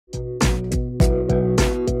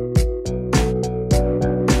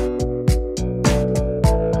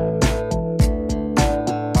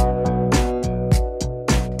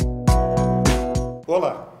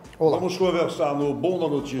Vamos conversar no Bom da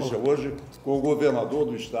Notícia hoje com o governador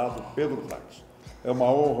do estado, Pedro Taques. É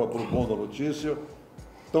uma honra para o Bom da Notícia,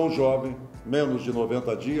 tão jovem, menos de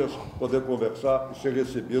 90 dias, poder conversar e ser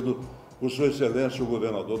recebido por Sua Excelência, o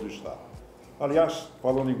governador do estado. Aliás,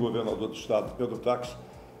 falando em governador do estado, Pedro Taques,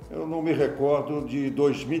 eu não me recordo de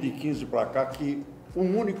 2015 para cá que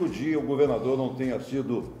um único dia o governador não tenha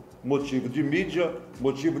sido motivo de mídia,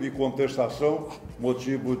 motivo de contestação,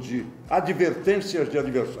 motivo de advertências de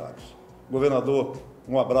adversários. Governador,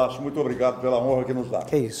 um abraço, muito obrigado pela honra que nos dá.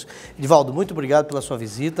 É isso. Edivaldo, muito obrigado pela sua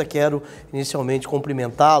visita. Quero inicialmente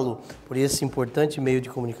cumprimentá-lo por esse importante meio de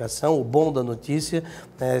comunicação, o Bom da Notícia.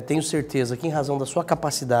 Tenho certeza que, em razão da sua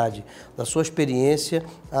capacidade, da sua experiência,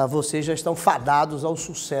 vocês já estão fadados ao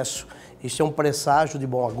sucesso. Este é um presságio de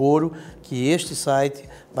bom agouro, que este site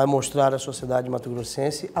vai mostrar à sociedade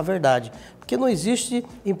mato-grossense a verdade. Porque não existe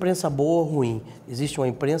imprensa boa ou ruim, existe uma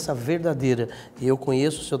imprensa verdadeira. E eu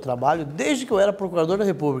conheço o seu trabalho desde que eu era procurador da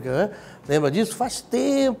República, né? Lembra disso? Faz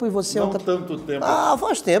tempo e você... Não tanto tempo.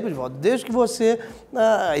 Faz tempo, Edivaldo. Desde que você...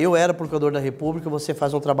 eu era procurador da República, você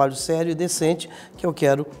faz um trabalho sério e decente que eu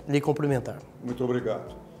quero lhe cumprimentar. Muito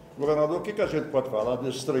obrigado. Governador, o que a gente pode falar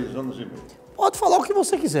desses 3 anos e meio? Pode falar o que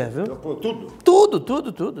você quiser, viu? Tudo?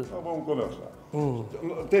 Tudo. Então vamos conversar.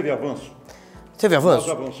 Teve avanço? Teve avanço?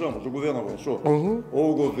 Nós avançamos, o governo avançou?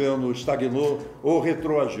 Ou o governo estagnou, ou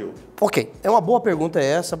retroagiu? Ok, é uma boa pergunta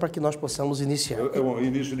essa para que nós possamos iniciar. É o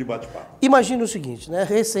início de bate-papo. Imagine o seguinte, né?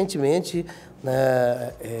 Recentemente,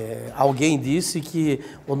 alguém disse que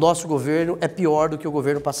o nosso governo é pior do que o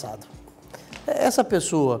governo passado. Essa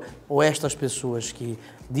pessoa, ou estas pessoas que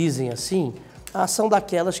dizem assim, são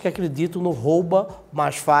daquelas que acreditam no rouba,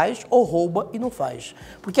 mas faz, ou rouba e não faz.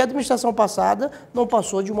 Porque a administração passada não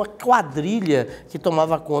passou de uma quadrilha que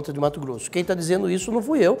tomava conta de Mato Grosso. Quem está dizendo isso não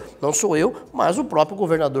fui eu, não sou eu, mas o próprio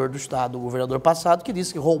governador do estado, o governador passado, que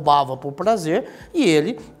disse que roubava por prazer e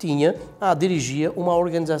ele dirigia uma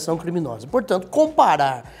organização criminosa. Portanto,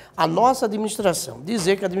 comparar a nossa administração,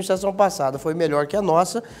 dizer que a administração passada foi melhor que a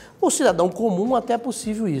nossa, o cidadão comum até é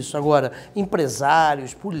possível isso. Agora,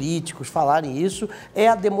 empresários, políticos falarem isso é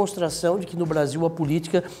a demonstração de que no Brasil a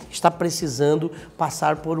política está precisando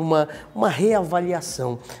passar por uma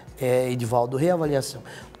reavaliação, Edivaldo, reavaliação.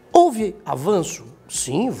 Houve avanço?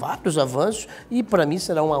 Sim, vários avanços, e para mim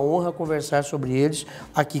será uma honra conversar sobre eles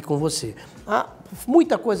aqui com você.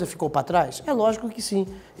 Muita coisa ficou para trás? É lógico que sim.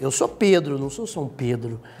 Eu sou Pedro, não sou São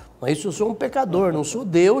Pedro. Mas eu sou um pecador, não sou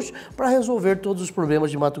Deus para resolver todos os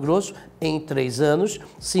problemas de Mato Grosso em 3 anos,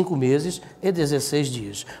 5 meses e 16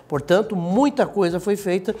 dias. Portanto, muita coisa foi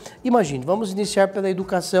feita. Imagine, vamos iniciar pela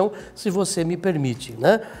educação, se você me permite,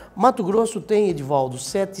 né? Mato Grosso tem, Edivaldo,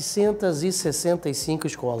 765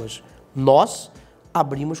 escolas. Nós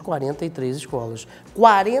abrimos 43 escolas.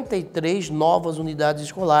 43 novas unidades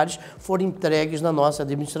escolares foram entregues na nossa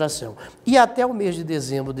administração. E até o mês de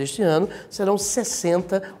dezembro deste ano serão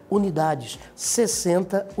 60 unidades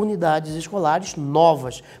escolares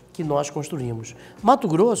novas que nós construímos. Mato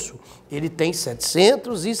Grosso, ele tem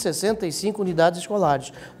 765 unidades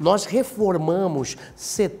escolares. Nós reformamos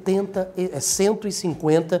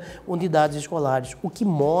 150 unidades escolares, o que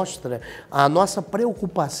mostra a nossa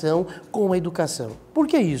preocupação com a educação. Por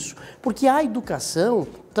que isso? Porque a educação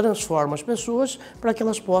transforma as pessoas para que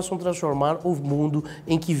elas possam transformar o mundo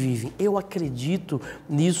em que vivem. Eu acredito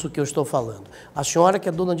nisso que eu estou falando. A senhora que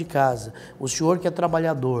é dona de casa, o senhor que é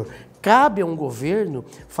trabalhador, cabe a um governo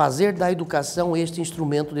fazer da educação este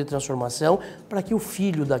instrumento de transformação para que o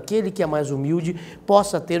filho daquele que é mais humilde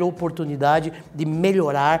possa ter a oportunidade de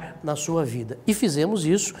melhorar na sua vida. E fizemos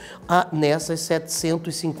isso nessas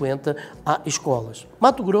 750 escolas.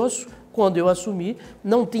 Mato Grosso, quando eu assumi,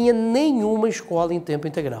 não tinha nenhuma escola em tempo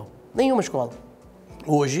integral. Nenhuma escola.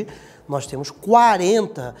 Hoje, nós temos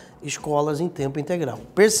 40 escolas em tempo integral.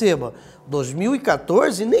 Perceba,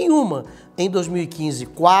 2014, nenhuma. Em 2015,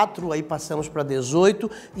 4, aí passamos para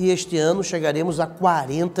 18 e este ano chegaremos a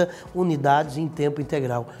 40 unidades em tempo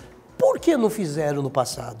integral. Por que não fizeram no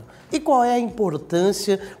passado? E qual é a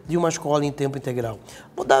importância de uma escola em tempo integral?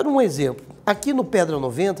 Vou dar um exemplo. Aqui no Pedra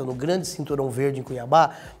 90, no grande cinturão verde em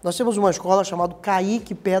Cuiabá, nós temos uma escola chamada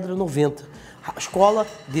Caíque Pedra 90. A escola,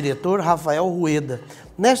 diretor Rafael Rueda.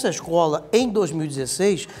 Nesta escola, em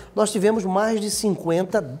 2016, nós tivemos mais de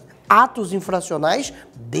 50 atos infracionais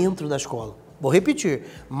dentro da escola. Vou repetir,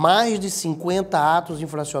 mais de 50 atos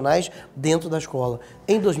infracionais dentro da escola.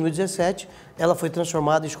 Em 2017, ela foi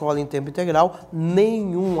transformada em escola em tempo integral,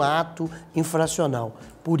 nenhum ato infracional.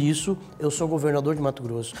 Por isso, eu sou governador de Mato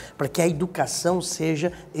Grosso, para que a educação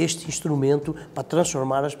seja este instrumento para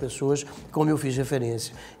transformar as pessoas, como eu fiz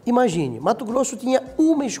referência. Imagine, Mato Grosso tinha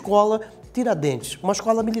uma escola Tiradentes, uma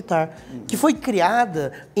escola militar, que foi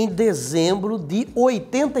criada em dezembro de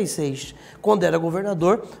 86, quando era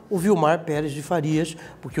governador o Vilmar Pérez de Farias,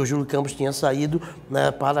 porque o Júlio Campos tinha saído,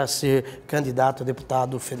 né, para ser candidato a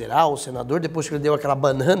deputado federal, senador, depois que ele deu aquela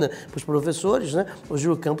banana para os professores, né, o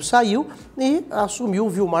Júlio Campos saiu e assumiu o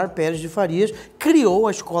Vilmar Pérez de Farias, criou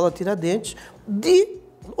a escola Tiradentes de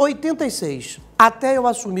 86, até eu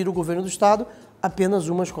assumir o governo do estado, apenas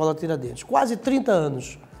uma escola Tiradentes. Quase 30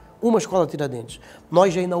 anos, uma escola Tiradentes.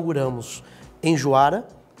 Nós já inauguramos em Juara,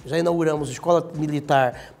 já inauguramos escola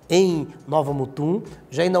militar em Nova Mutum,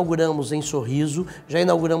 já inauguramos em Sorriso, já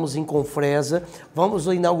inauguramos em Confresa, vamos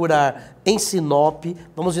inaugurar em Sinop,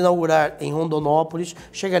 vamos inaugurar em Rondonópolis,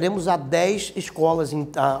 chegaremos a 10 escolas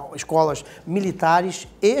militares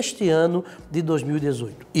este ano de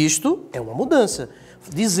 2018. Isto é uma mudança.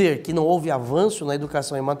 Dizer que não houve avanço na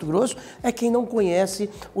educação em Mato Grosso é quem não conhece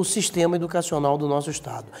o sistema educacional do nosso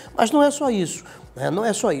estado. Mas não é só isso, né? Não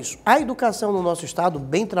é só isso. A educação no nosso estado,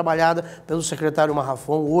 bem trabalhada pelo secretário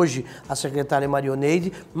Marrafon, hoje a secretária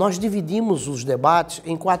Marioneide, nós dividimos os debates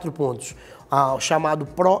em 4 pontos. O chamado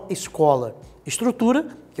pró-escola. Estrutura,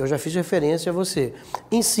 que eu já fiz referência a você.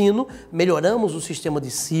 Ensino, melhoramos o sistema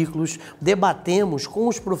de ciclos, debatemos com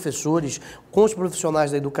os professores, com os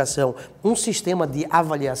profissionais da educação, um sistema de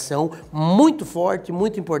avaliação muito forte,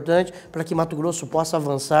 muito importante, para que Mato Grosso possa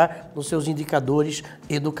avançar nos seus indicadores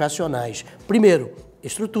educacionais. Primeiro,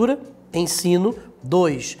 estrutura, ensino.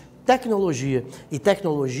 2, tecnologia. E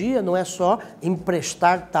tecnologia não é só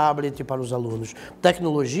emprestar tablet para os alunos.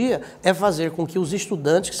 Tecnologia é fazer com que os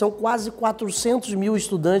estudantes, que são quase 400 mil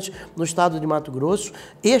estudantes no estado de Mato Grosso,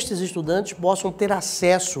 estes estudantes possam ter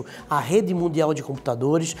acesso à rede mundial de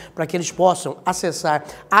computadores, para que eles possam acessar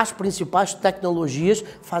as principais tecnologias,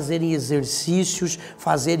 fazerem exercícios,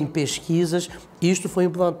 fazerem pesquisas. Isto foi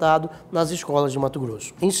implantado nas escolas de Mato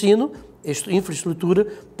Grosso. Ensino, infraestrutura,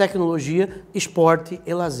 tecnologia, esporte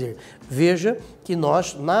e lazer. Veja que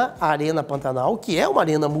nós, na Arena Pantanal, que é uma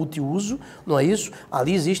arena multiuso, não é isso?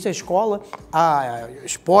 Ali existe a escola, a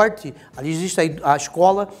esporte, ali existe a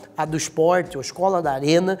escola do esporte, a escola da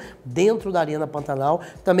arena, dentro da Arena Pantanal,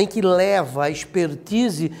 também que leva a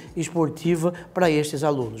expertise esportiva para estes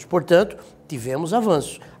alunos. Portanto, tivemos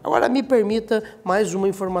avanços. Agora, me permita mais uma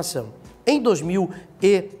informação. Em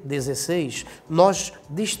 2016, nós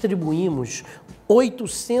distribuímos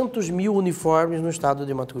 800 mil uniformes no estado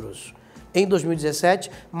de Mato Grosso. Em 2017,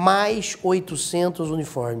 mais 800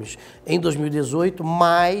 uniformes. Em 2018,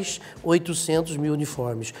 mais 800 mil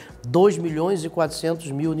uniformes. 2 milhões e 400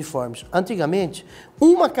 mil uniformes. Antigamente,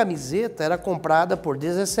 uma camiseta era comprada por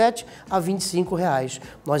 17 a 25 reais.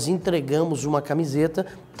 Nós entregamos uma camiseta,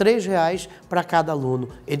 3 reais para cada aluno.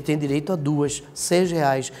 Ele tem direito a 2, 6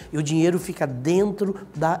 reais. E o dinheiro fica dentro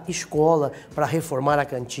da escola para reformar a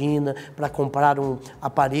cantina, para comprar um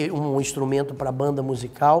aparelho, um instrumento para a banda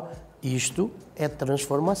musical. Isto é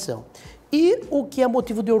transformação. E o que é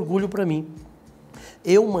motivo de orgulho para mim?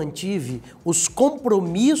 Eu mantive os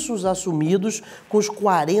compromissos assumidos com os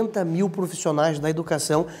 40 mil profissionais da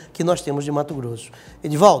educação que nós temos de Mato Grosso.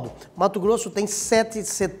 Edivaldo, Mato Grosso tem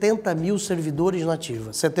 70 mil servidores na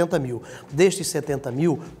ativa, 70 mil. Destes 70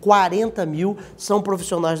 mil, 40 mil são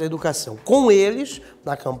profissionais da educação. Com eles,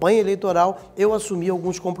 na campanha eleitoral, eu assumi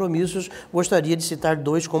alguns compromissos, gostaria de citar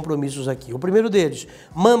 2 compromissos aqui. O primeiro deles,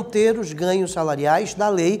 manter os ganhos salariais da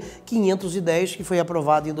Lei 510, que foi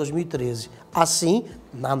aprovada em 2013. Assim,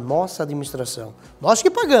 na nossa administração, nós que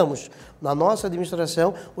pagamos, na nossa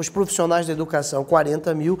administração, os profissionais da educação,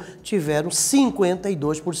 40 mil, tiveram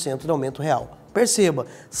 52% de aumento real. Perceba,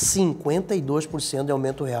 52% de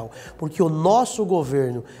aumento real, porque o nosso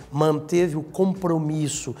governo manteve o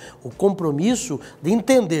compromisso de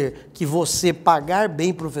entender que você pagar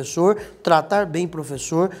bem professor, tratar bem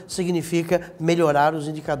professor, significa melhorar os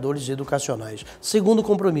indicadores educacionais. Segundo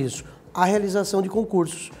compromisso, a realização de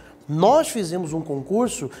concursos. Nós fizemos um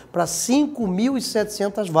concurso para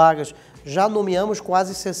 5.700 vagas, já nomeamos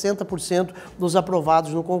quase 60% dos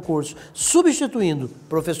aprovados no concurso, substituindo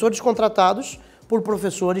professores contratados por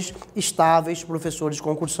professores estáveis, professores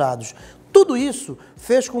concursados. Tudo isso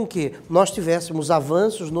fez com que nós tivéssemos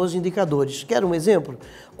avanços nos indicadores. Quer um exemplo?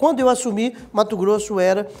 Quando eu assumi, Mato Grosso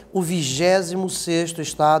era o 26º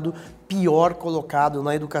estado pior colocado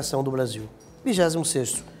na educação do Brasil.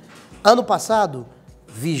 26º. Ano passado,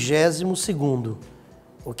 22º,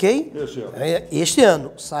 ok? Este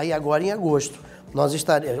ano, sai agora em agosto,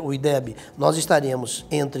 o IDEB, nós estaremos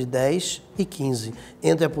entre 10 e 15,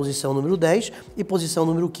 entre a posição número 10 e posição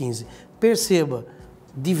número 15. Perceba,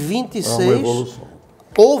 de 26... É uma evolução.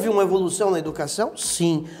 Houve uma evolução na educação?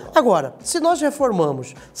 Sim. Agora, se nós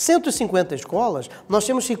reformamos 150 escolas, nós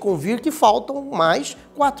temos que convir que faltam mais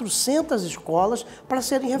 400 escolas para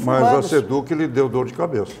serem reformadas. Mas a SEDUC lhe deu dor de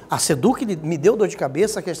cabeça. A SEDUC me deu dor de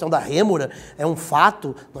cabeça, a questão da rêmora é um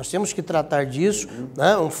fato, nós temos que tratar disso,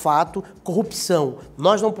 né? É um fato. Corrupção.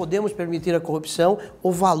 Nós não podemos permitir a corrupção,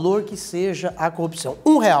 o valor que seja a corrupção.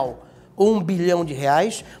 R$1 ou R$1 bilhão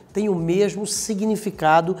tem o mesmo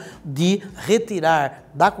significado de retirar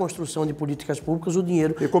da construção de políticas públicas o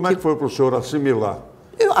dinheiro. E como é que foi para o senhor assimilar?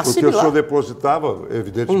 Porque o senhor depositava,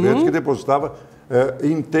 evidentemente, que depositava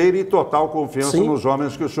inteira e total confiança nos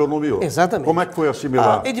homens que o senhor nomeou. Exatamente. Como é que foi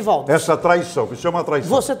assimilar essa traição? Isso é uma traição.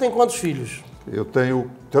 Você tem quantos filhos? Eu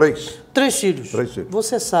tenho 3. 3 filhos. 3 filhos.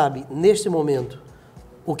 Você sabe, neste momento,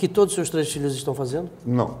 o que todos os seus 3 filhos estão fazendo?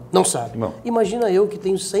 Não. Não sabe? Não. Imagina eu que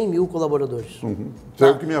tenho 100 mil colaboradores. Sei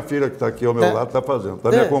o que minha filha que está aqui ao meu lado está fazendo,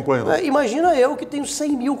 está me acompanhando. Imagina eu que tenho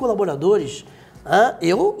 100 mil colaboradores.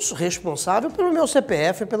 Eu sou responsável pelo meu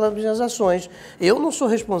CPF, pelas minhas ações. Eu não sou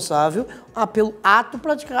responsável pelo ato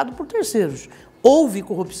praticado por terceiros. Houve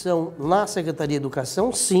corrupção na Secretaria de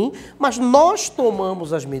Educação, sim, mas nós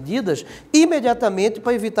tomamos as medidas imediatamente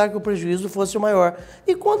para evitar que o prejuízo fosse maior.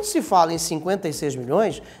 E quando se fala em 56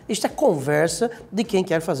 milhões, isto é conversa de quem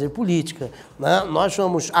quer fazer política, né? Nós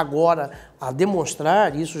vamos agora a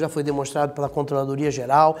demonstrar, isso já foi demonstrado pela Controladoria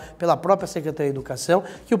Geral, pela própria Secretaria de Educação,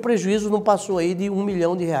 que o prejuízo não passou aí de R$1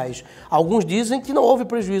 milhão. Alguns dizem que não houve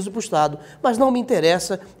prejuízo para o Estado, mas não me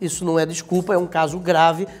interessa, isso não é desculpa, é um caso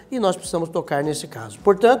grave e nós precisamos tocar nesse caso.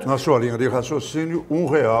 Portanto... Na sua linha de raciocínio,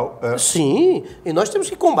 R$1 é... Sim, e nós temos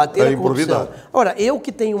que combater a corrupção. Improvidade. Ora, eu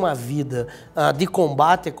que tenho uma vida de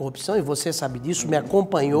combate à corrupção, e você sabe disso, me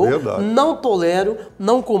acompanhou, Verdade. Não tolero,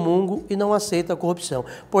 não comungo e não aceito a corrupção.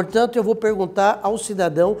 Portanto, eu vou perguntar ao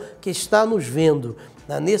cidadão que está nos vendo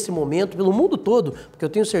nesse momento, pelo mundo todo, porque eu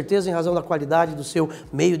tenho certeza, em razão da qualidade do seu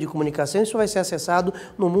meio de comunicação, isso vai ser acessado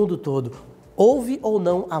no mundo todo. Houve ou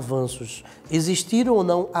não avanços? Existiram ou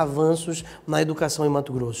não avanços na educação em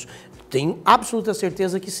Mato Grosso? Tenho absoluta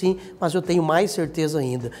certeza que sim, mas eu tenho mais certeza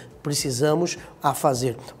ainda. Precisamos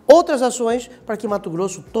fazer outras ações para que Mato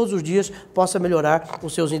Grosso, todos os dias, possa melhorar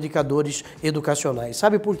os seus indicadores educacionais.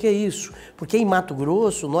 Sabe por que isso? Porque em Mato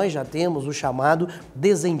Grosso nós já temos o chamado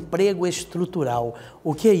desemprego estrutural.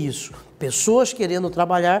 O que é isso? Pessoas querendo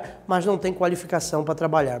trabalhar, mas não têm qualificação para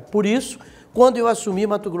trabalhar. Por isso, quando eu assumi,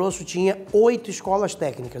 Mato Grosso tinha 8 escolas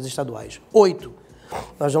técnicas estaduais. 8.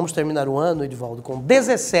 Nós vamos terminar o ano, Edivaldo, com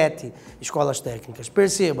 17 escolas técnicas.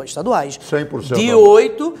 Perceba, estaduais. 100%. De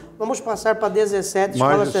 8, vamos passar para 17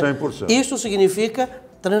 Mais escolas de 100%. Isso significa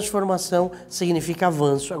transformação, significa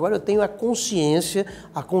avanço. Agora eu tenho a consciência,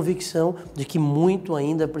 a convicção de que muito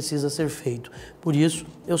ainda precisa ser feito. Por isso,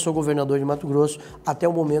 eu sou governador de Mato Grosso até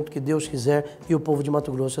o momento que Deus quiser e o povo de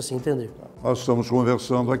Mato Grosso assim entender. Nós estamos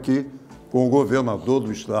conversando aqui com o governador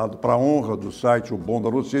do estado, para a honra do site O Bom da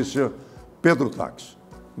Notícia, Pedro Taques.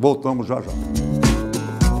 Voltamos já já.